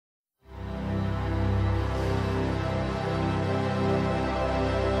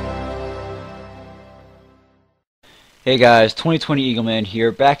Hey guys, 2020 Eagleman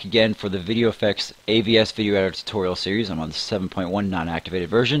here, back again for the Video Effects AVS Video Editor tutorial series. I'm on the 7.1 non-activated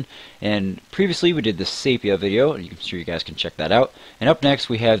version, and previously we did the Sepia video, and I'm sure you guys can check that out. And up next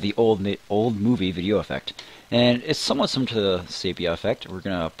we have the old movie video effect, and it's somewhat similar to the Sepia effect. We're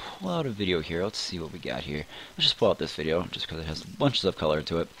gonna pull out a video here. Let's see what we got here. Let's just pull out this video, just because it has bunches of color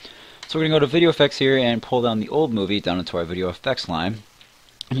to it. So we're gonna go to Video Effects here and pull down the old movie down into our Video Effects line.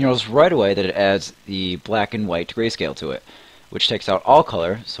 And you notice right away that it adds the black and white grayscale to it, which takes out all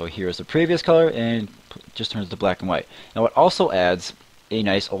color. So here's the previous color and just turns to black and white. Now it also adds a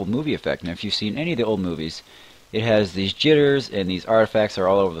nice old movie effect. Now if you've seen any of the old movies, it has these jitters and these artifacts are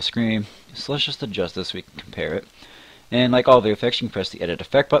all over the screen. So let's just adjust this so we can compare it. And like all the effects, you can press the Edit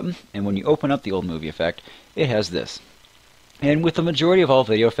Effect button, and when you open up the old movie effect, it has this. And with the majority of all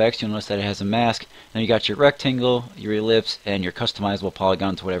video effects, you'll notice that it has a mask. Now you got your rectangle, your ellipse, and your customizable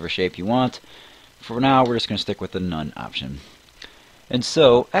polygon to whatever shape you want. For now, we're just going to stick with the none option. And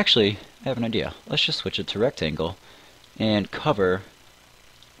so, actually, I have an idea. Let's just switch it to rectangle and cover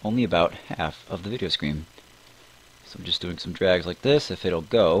only about half of the video screen. So I'm just doing some drags like this. If it'll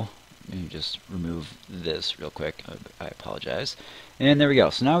go, let me just remove this real quick. I apologize. And there we go.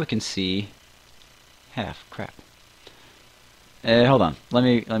 So now we can see half. Crap. Hold on.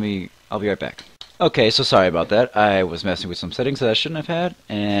 I'll be right back. Okay, so sorry about that. I was messing with some settings that I shouldn't have had.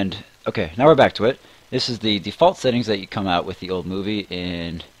 And, okay, now we're back to it. This is the default settings that you come out with the old movie.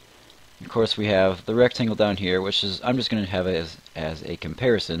 And, of course, we have the rectangle down here, which is, I'm just going to have it as a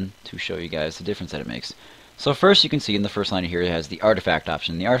comparison to show you guys the difference that it makes. So first, you can see in the first line here, it has the artifact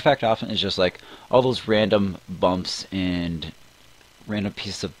option. The artifact option is just like all those random bumps and random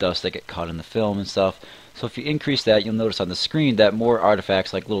pieces of dust that get caught in the film and stuff. So if you increase that, you'll notice on the screen that more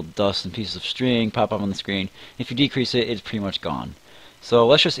artifacts like little dust and pieces of string pop up on the screen. If you decrease it, it's pretty much gone. So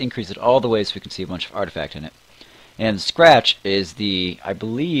let's just increase it all the way so we can see a bunch of artifact in it. And scratch is the, I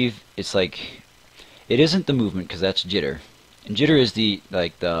believe it's like, it isn't the movement because that's jitter. And jitter is the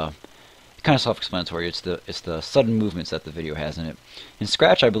kind of self-explanatory. It's the sudden movements that the video has in it. And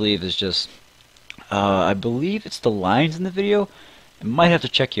scratch, I believe, is just I believe it's the lines in the video. I might have to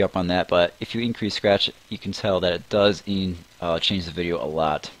check you up on that, but if you increase scratch, you can tell that it does change the video a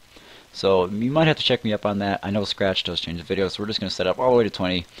lot. So you might have to check me up on that. I know scratch does change the video, so we're just going to set up all the way to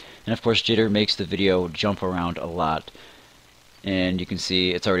 20. And of course, jitter makes the video jump around a lot. And you can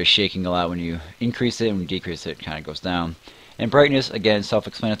see it's already shaking a lot when you increase it, and when you decrease it, it kind of goes down. And brightness, again,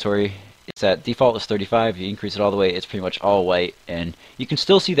 self-explanatory. It's at default is 35. If you increase it all the way, it's pretty much all white, and you can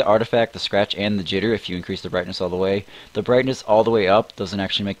still see the artifact, the scratch, and the jitter if you increase the brightness all the way. The brightness all the way up doesn't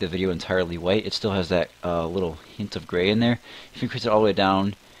actually make the video entirely white. It still has that little hint of gray in there. If you increase it all the way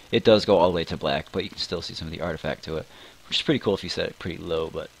down, it does go all the way to black, but you can still see some of the artifact to it, which is pretty cool if you set it pretty low.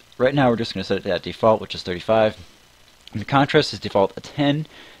 But right now we're just going to set it at default, which is 35. And the contrast is default at 10,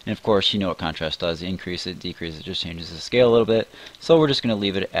 and of course you know what contrast does. You increase it, decrease it, just changes the scale a little bit. So we're just going to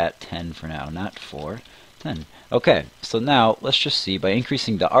leave it at 10 for now, not 4, 10. Okay, so now let's just see, by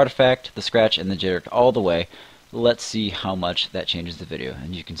increasing the artifact, the scratch, and the jitter all the way, let's see how much that changes the video.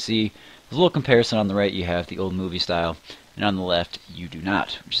 And you can see there's a little comparison. On the right you have the old movie style, and on the left you do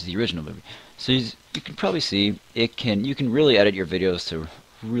not, which is the original movie. So you can probably see you can really edit your videos to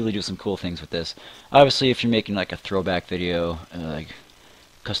really do some cool things with this. Obviously, if you're making like a throwback video, like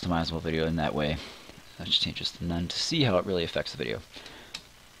customizable video in that way, that just changes to none to see how it really affects the video.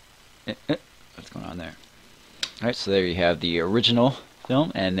 What's going on there? Alright, so there you have the original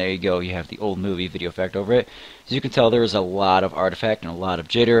film, and there you go, you have the old movie video effect over it. As you can tell, there is a lot of artifact and a lot of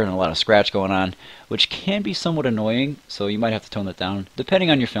jitter and a lot of scratch going on, which can be somewhat annoying, so you might have to tone that down, depending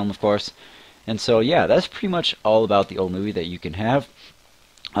on your film, of course. And so yeah, that's pretty much all about the old movie that you can have.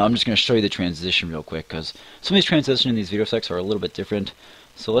 I'm just going to show you the transition real quick, because some of these transitions in these video effects are a little bit different.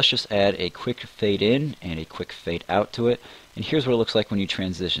 So let's just add a quick fade in and a quick fade out to it. And here's what it looks like when you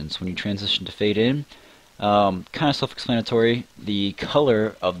transition. So when you transition to fade in, kind of self-explanatory, the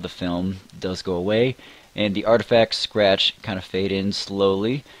color of the film does go away, and the artifact, scratch kind of fade in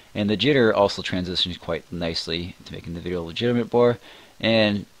slowly, and the jitter also transitions quite nicely to making the video legitimate more.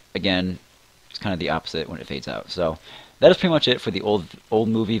 And again, it's kind of the opposite when it fades out. So that is pretty much it for the old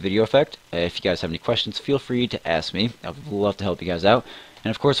movie video effect. If you guys have any questions, feel free to ask me. I would love to help you guys out. And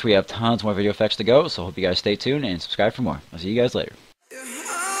of course, we have tons more video effects to go, so I hope you guys stay tuned and subscribe for more. I'll see you guys later.